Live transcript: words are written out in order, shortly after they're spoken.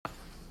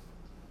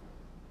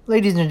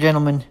Ladies and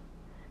gentlemen,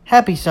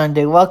 happy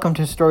Sunday. Welcome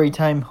to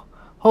Storytime.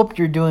 Hope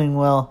you're doing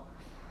well.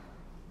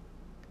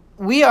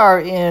 We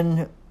are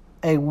in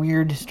a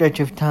weird stretch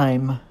of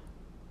time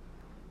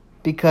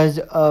because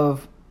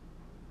of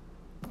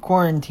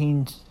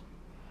quarantines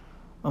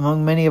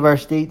among many of our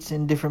states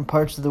in different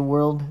parts of the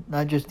world,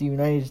 not just the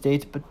United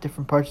States, but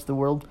different parts of the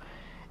world.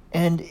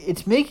 And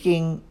it's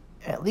making,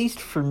 at least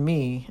for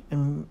me,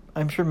 and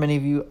I'm sure many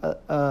of you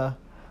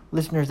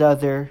listeners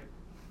out there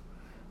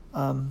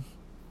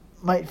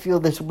might feel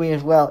this way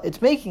as well.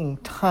 It's making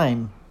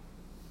time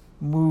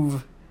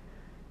move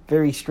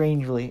very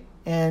strangely.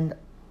 And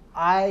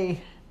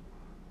I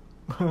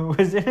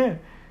was in a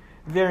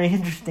very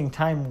interesting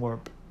time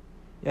warp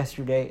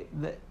yesterday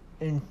that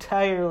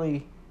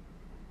entirely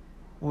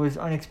was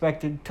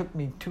unexpected. Took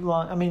me too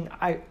long. I mean,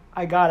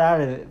 I got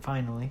out of it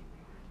finally.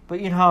 But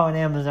you know how on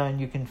Amazon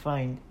you can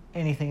find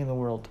anything in the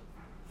world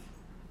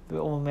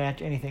that will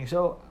match anything.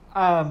 So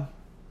I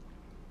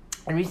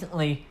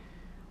recently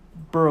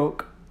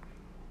broke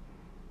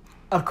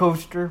a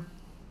coaster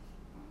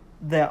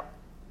that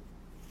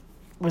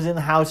was in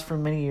the house for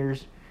many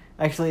years.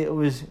 Actually, it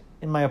was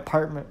in my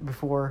apartment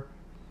before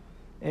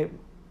it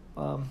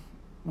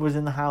was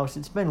in the house.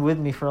 It's been with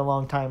me for a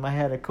long time. I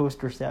had a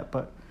coaster set,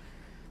 but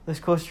this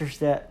coaster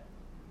set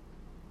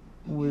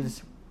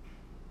was...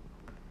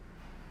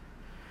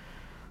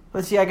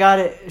 Let's see, I got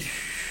it...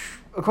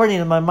 According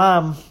to my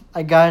mom,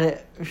 I got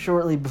it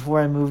shortly before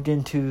I moved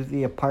into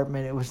the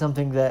apartment. It was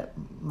something that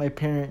my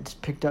parents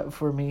picked up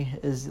for me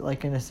as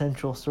like an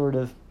essential sort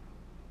of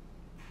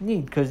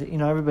need, because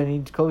everybody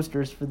needs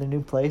coasters for the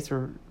new place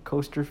or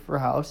coasters for a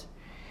house.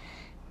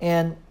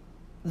 And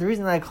the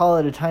reason I call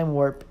it a time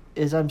warp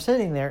is I'm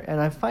sitting there and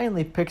I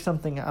finally picked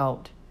something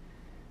out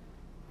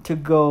to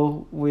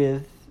go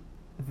with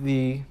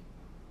the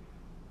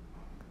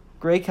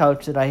gray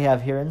couch that I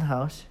have here in the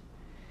house,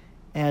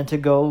 and to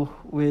go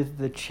with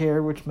the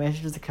chair which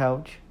matches the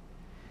couch.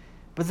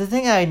 But the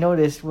thing I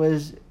noticed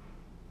was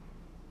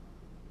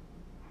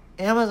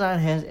Amazon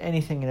has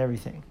anything and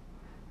everything.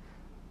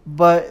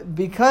 But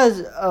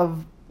because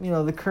of,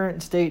 the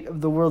current state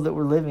of the world that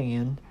we're living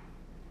in,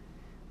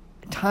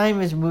 time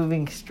is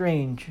moving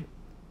strange.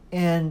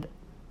 And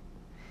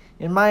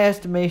in my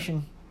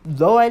estimation,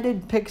 though I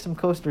did pick some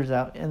coasters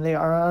out, and they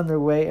are on their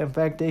way. In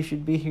fact, they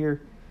should be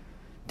here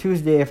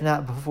Tuesday, if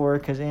not before,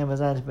 because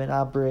Amazon's been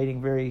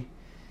operating very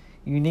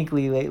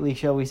uniquely lately,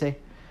 shall we say.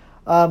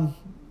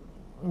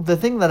 The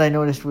thing that I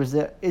noticed was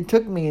that it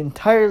took me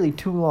entirely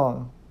too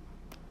long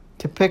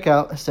to pick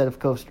out a set of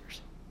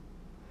coasters.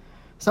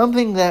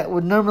 Something that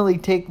would normally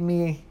take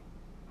me,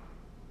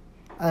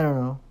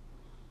 10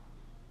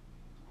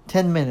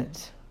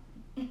 minutes.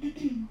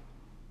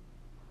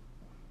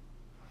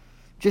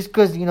 Just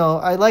because,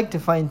 I like to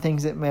find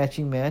things that match,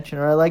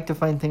 or I like to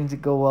find things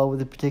that go well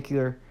with a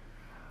particular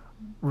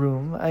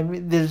room. I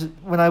mean,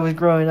 when I was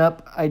growing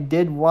up, I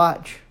did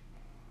watch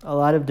a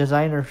lot of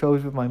designer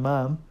shows with my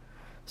mom.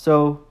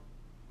 So,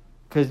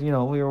 because, we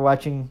were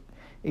watching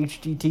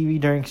HGTV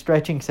during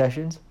stretching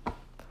sessions.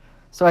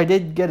 So I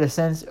did get a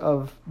sense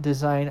of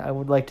design, I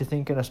would like to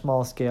think, on a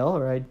small scale.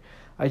 Or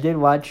I did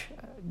watch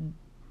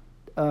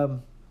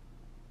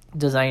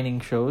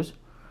designing shows.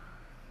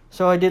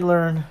 So I did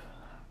learn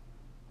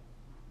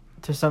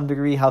to some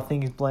degree how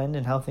things blend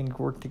and how things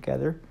work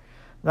together.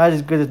 Not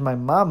as good as my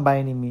mom by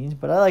any means,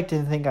 but I like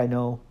to think I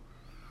know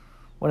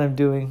what I'm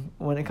doing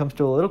when it comes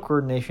to a little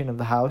coordination of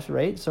the house,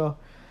 right? So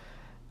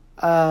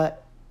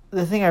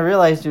the thing I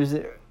realized was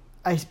that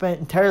I spent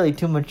entirely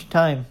too much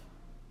time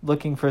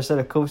looking for a set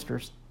of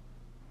coasters.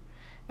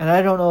 And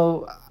I don't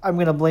know, I'm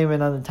going to blame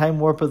it on the time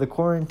warp of the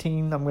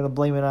quarantine. I'm going to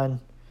blame it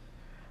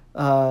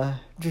on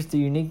just the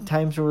unique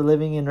times we're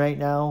living in right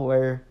now,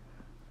 where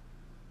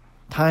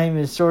time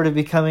is sort of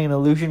becoming an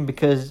illusion,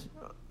 because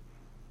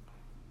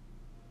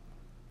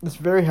it's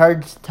very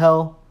hard to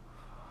tell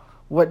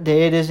what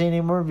day it is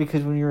anymore,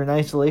 because when you're in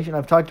isolation,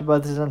 I've talked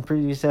about this on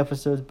previous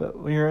episodes, but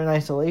when you're in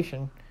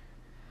isolation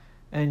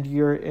and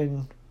you're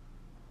in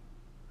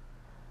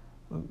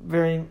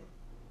very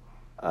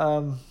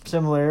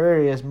similar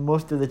areas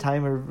most of the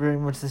time, or very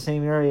much the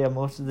same area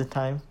most of the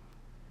time,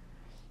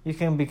 you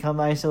can become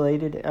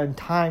isolated and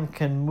time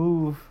can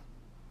move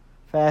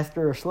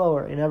faster or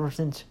slower. And ever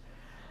since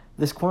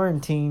this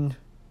quarantine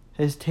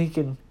has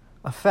taken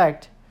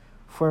effect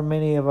for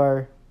many of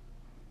our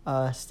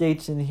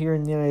states here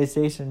in the United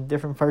States and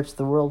different parts of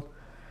the world,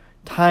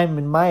 time,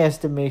 in my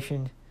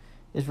estimation,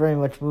 is very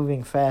much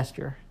moving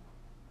faster.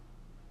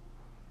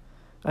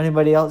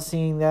 Anybody else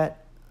seeing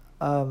that?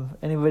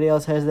 Anybody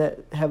else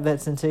have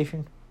that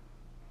sensation?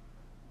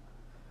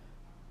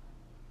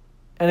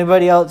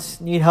 Anybody else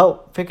need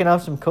help picking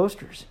out some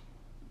coasters?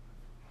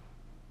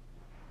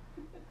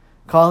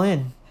 Call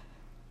in.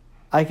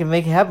 I can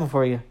make it happen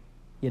for you.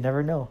 You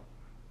never know.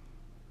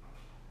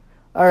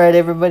 All right,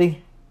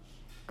 everybody.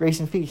 Grace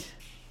and peace.